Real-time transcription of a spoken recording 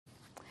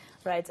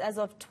Right, as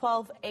of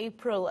 12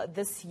 April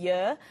this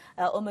year,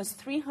 almost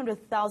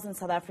 300,000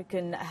 South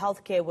African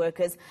healthcare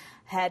workers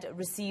had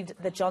received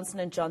the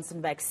Johnson &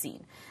 Johnson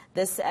vaccine.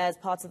 This as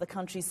part of the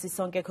country's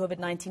Sisonke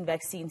COVID-19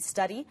 vaccine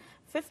study.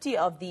 50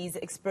 of these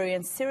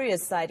experienced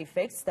serious side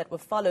effects that were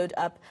followed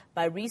up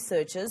by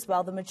researchers,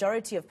 while the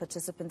majority of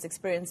participants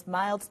experienced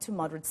mild to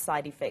moderate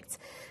side effects.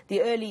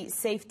 The early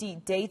safety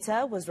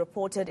data was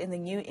reported in the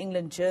New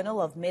England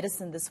Journal of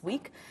Medicine this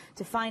week.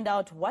 To find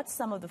out what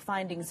some of the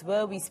findings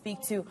were, we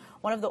speak to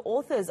one of the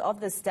authors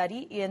of the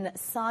study,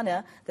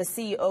 Sanne, the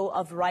CEO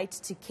of Right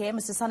to Care.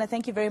 Mr. Sanne,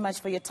 thank you very much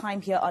for your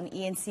time here on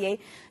eNCA.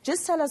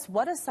 Just tell us,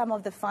 what are some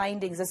of the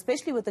findings,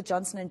 especially with the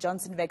Johnson &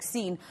 Johnson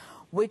vaccine,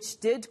 which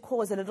did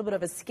cause a little bit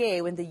of a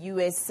scare when the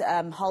US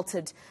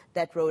halted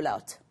that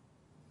rollout?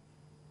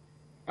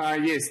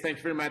 Yes, thank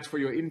you very much for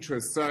your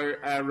interest. So,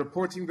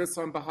 reporting this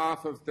on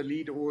behalf of the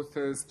lead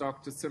authors,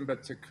 Dr. Simba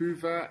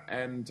Takuva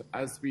and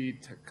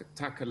Azwi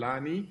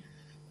Takalani.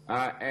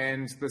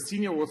 And the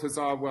senior authors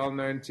are well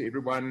known to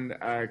everyone,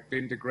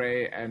 Glenda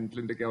Gray and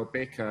Linda Gale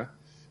Becker.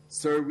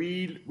 So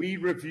we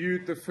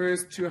reviewed the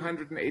first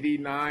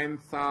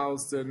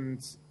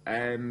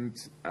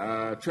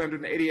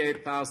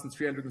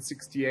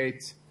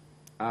 288,368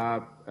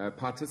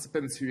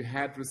 participants who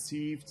had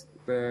received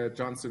the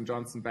Johnson &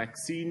 Johnson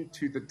vaccine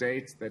to the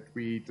date that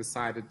we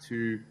decided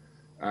to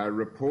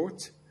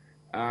report.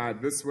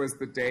 This was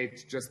the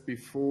date just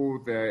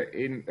before the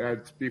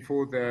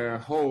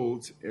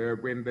hold,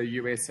 when the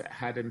US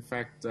had in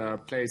fact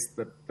placed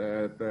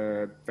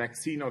the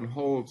vaccine on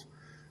hold.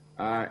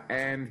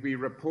 And we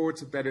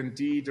reported that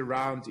indeed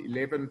around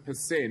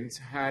 11%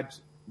 had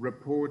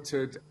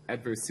reported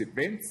adverse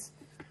events.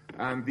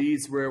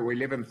 These were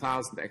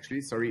 11,000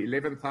 actually,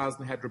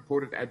 11,000 had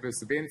reported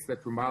adverse events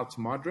that were mild to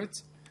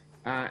moderate.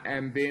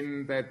 And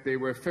then that there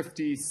were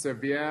 50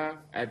 severe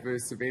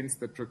adverse events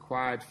that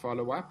required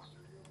follow-up.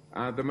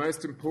 The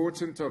most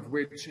important of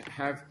which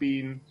have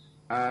been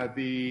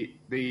the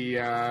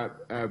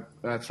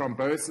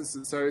thrombosis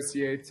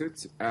associated,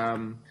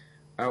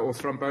 or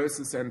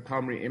thrombosis and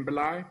pulmonary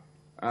emboli.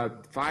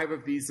 5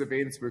 of these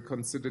events were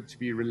considered to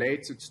be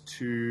related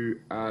to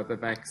the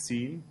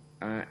vaccine,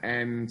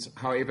 and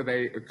however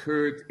they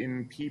occurred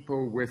in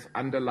people with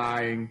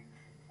underlying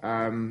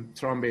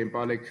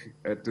thromboembolic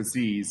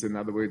disease, in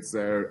other words,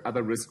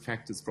 other risk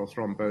factors for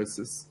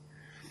thrombosis.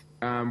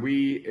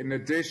 We, in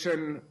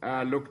addition,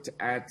 looked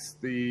at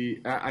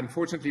the,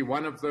 unfortunately,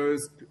 one of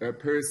those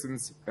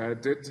persons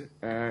did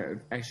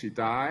actually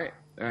die.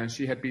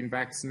 She had been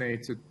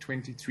vaccinated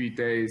 23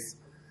 days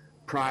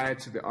prior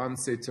to the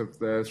onset of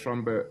the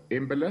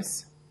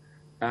thromboembolus,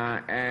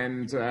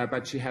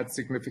 but she had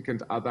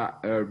significant other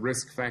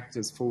risk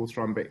factors for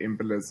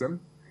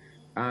thromboembolism.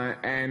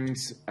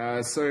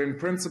 So in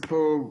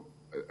principle,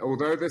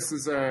 although this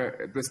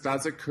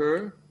does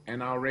occur,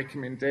 and our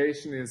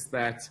recommendation is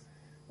that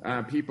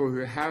people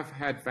who have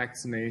had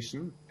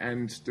vaccination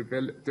and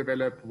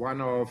develop one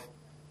of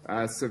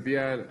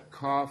severe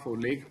calf or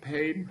leg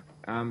pain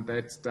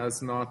that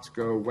does not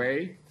go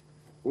away,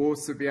 or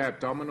severe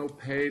abdominal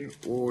pain,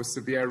 or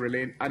severe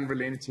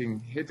unrelenting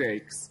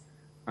headaches,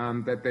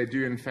 that they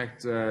do in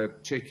fact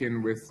check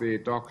in with their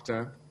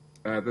doctor.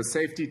 The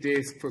safety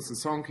desk for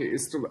Sisonke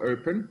is still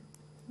open.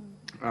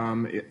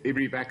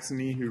 Every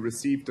vaccinee who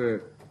received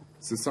a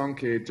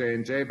Sisonke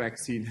J&J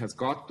vaccine has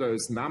got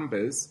those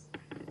numbers.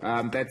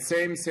 That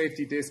same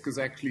safety desk is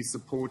actually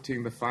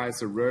supporting the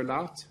Pfizer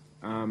rollout.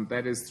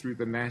 That is through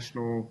the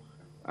national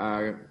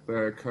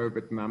the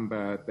COVID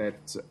number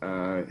that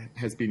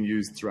has been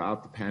used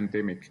throughout the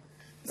pandemic.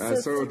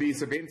 So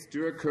these events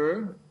do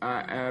occur.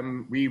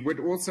 We would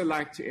also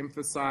like to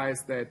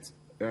emphasize that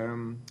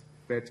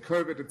that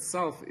COVID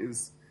itself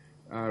is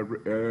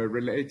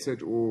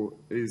related, or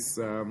is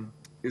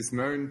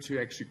known to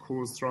actually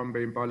cause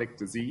thromboembolic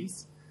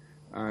disease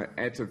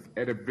at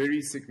a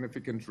very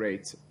significant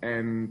rate.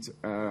 And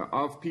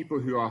of people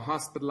who are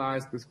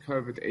hospitalized with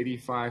COVID,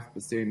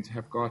 85%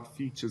 have got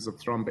features of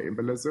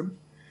thromboembolism.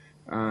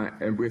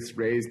 And with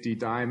raised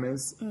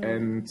D-dimers.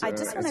 And I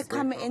just want to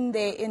come in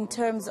there in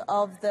terms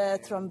of the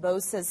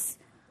thrombosis.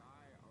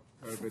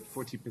 COVID,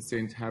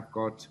 40% have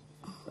got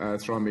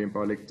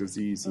thromboembolic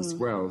disease as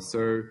well.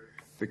 So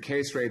the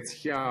case rates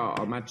here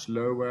are much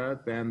lower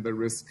than the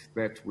risk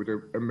that would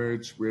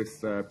emerge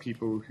with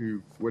people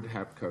who would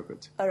have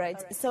COVID. All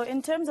right. So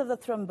in terms of the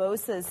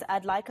thrombosis,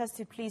 I'd like us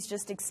to please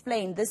just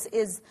explain. This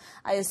is,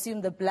 I assume,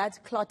 the blood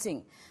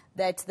clotting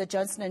that the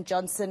Johnson &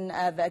 Johnson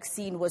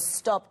vaccine was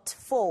stopped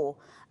for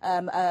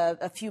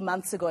a few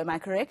months ago. Am I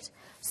correct?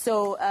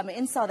 So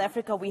in South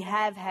Africa, we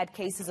have had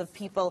cases of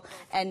people,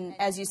 and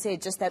as you said,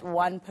 just that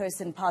one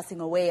person passing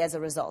away as a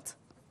result.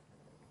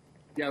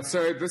 Yeah,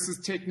 so this is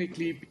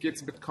technically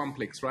gets a bit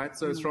complex, right?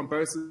 So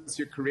thrombosis,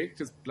 you're correct,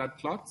 is blood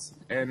clots,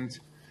 and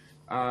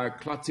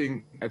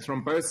clotting,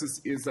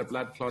 thrombosis is a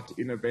blood clot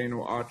in a vein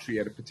or artery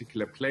at a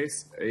particular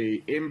place.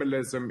 A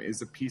embolism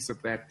is a piece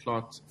of that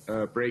clot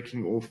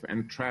breaking off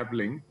and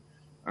traveling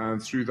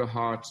through the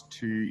heart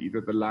to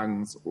either the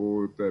lungs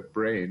or the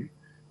brain.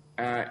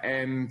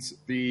 And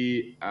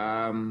the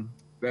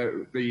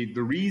the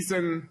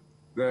reason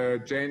the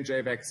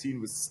J&J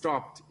vaccine was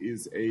stopped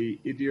is a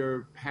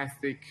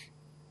idiopathic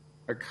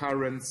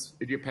occurrence,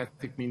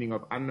 idiopathic meaning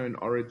of unknown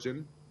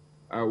origin.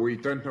 We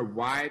don't know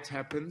why it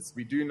happens.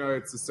 We do know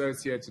it's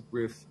associated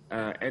with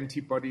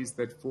antibodies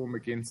that form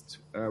against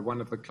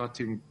one of the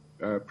clotting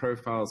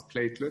profile's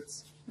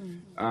platelets.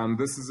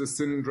 This is a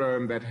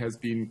syndrome that has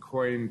been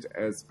coined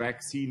as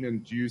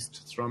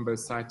vaccine-induced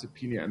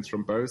thrombocytopenia and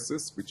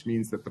thrombosis, which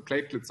means that the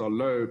platelets are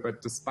low,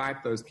 but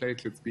despite those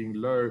platelets being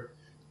low,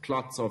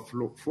 clots are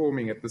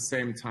forming at the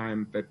same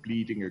time that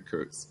bleeding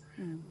occurs.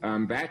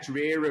 That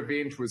rare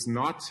event was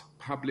not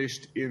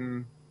published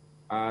in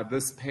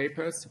this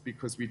paper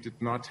because we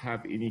did not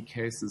have any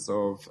cases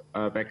of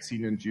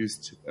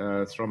vaccine-induced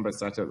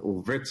thrombocytopenia,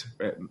 or VIT,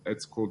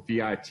 it's called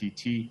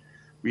VITT.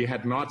 We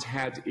had not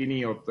had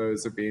any of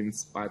those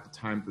events by the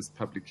time this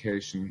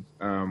publication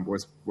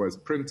was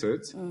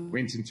printed,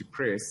 went into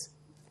press.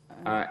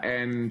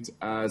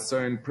 So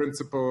in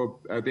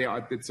principle,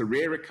 it's a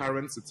rare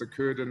occurrence. It's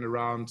occurred in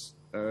around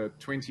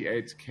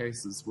 28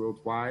 cases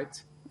worldwide.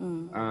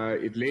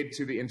 It led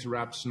to the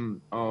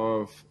interruption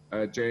of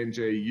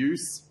J&J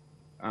use.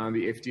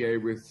 The FDA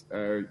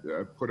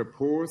put a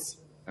pause,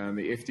 and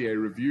the FDA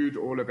reviewed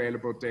all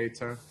available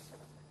data.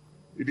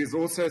 It is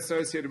also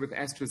associated with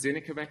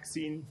AstraZeneca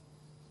vaccine.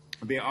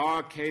 There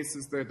are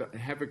cases that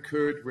have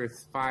occurred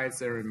with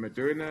Pfizer and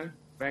Moderna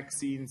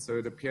vaccines, so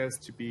it appears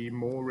to be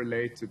more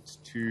related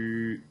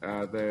to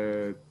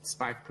the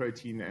spike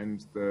protein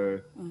and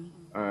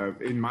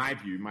in my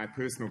view, my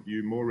personal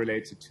view, more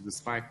related to the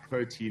spike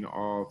protein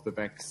of the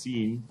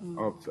vaccine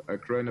of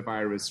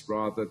coronavirus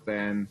rather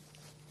than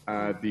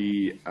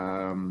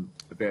than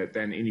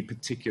any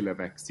particular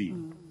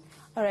vaccine.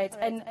 All right,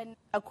 and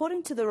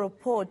according to the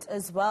report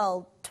as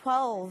well,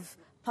 12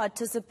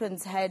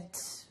 participants had...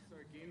 So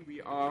again,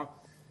 we are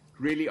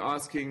really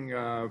asking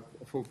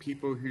for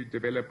people who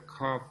develop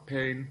calf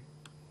pain,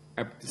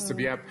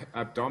 severe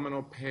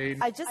abdominal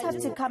pain. I just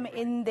have to come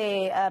in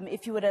there,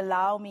 if you would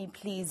allow me,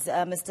 please,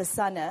 Mr.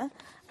 Sanne.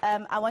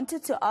 I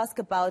wanted to ask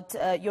about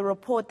your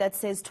report that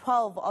says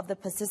 12 of the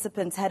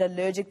participants had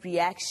allergic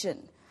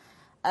reaction.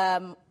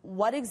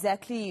 What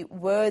exactly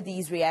were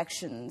these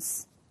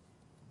reactions?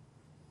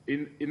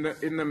 In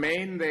the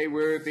main, they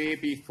were there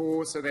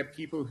before, so that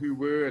people who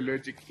were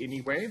allergic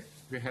anyway,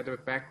 who had a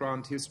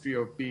background history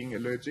of being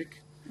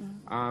allergic.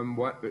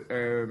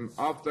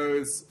 Of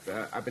those,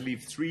 I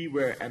believe 3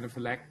 were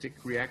anaphylactic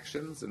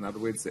reactions, in other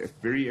words, a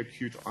very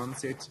acute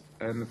onset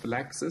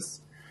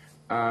anaphylaxis.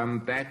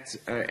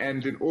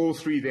 And in all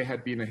 3, there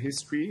had been a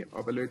history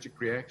of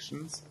allergic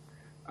reactions.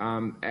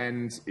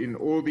 And in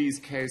all these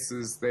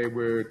cases, they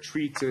were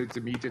treated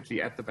immediately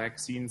at the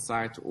vaccine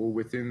site or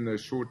within the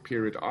short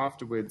period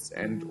afterwards,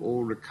 and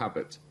all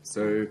recovered.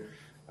 So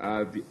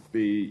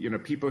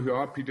people who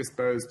are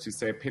predisposed to,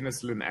 say,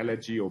 penicillin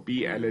allergy or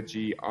bee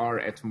allergy are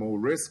at more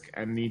risk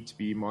and need to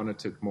be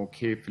monitored more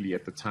carefully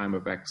at the time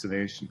of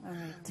vaccination.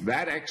 Right.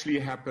 That actually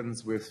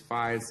happens with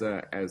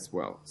Pfizer as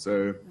well.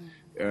 So,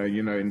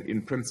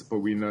 in principle,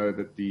 we know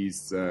that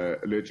these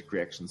allergic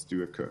reactions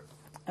do occur.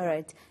 All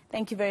right.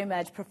 Thank you very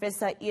much,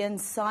 Professor Ian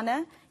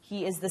Sanne.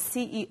 He is the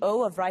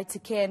CEO of Right to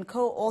Care and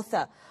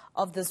co-author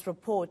of this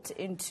report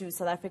into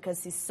South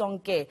Africa's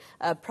Sisonke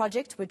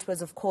project, which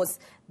was, of course,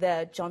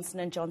 the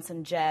Johnson &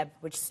 Johnson jab,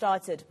 which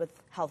started with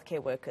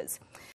healthcare workers.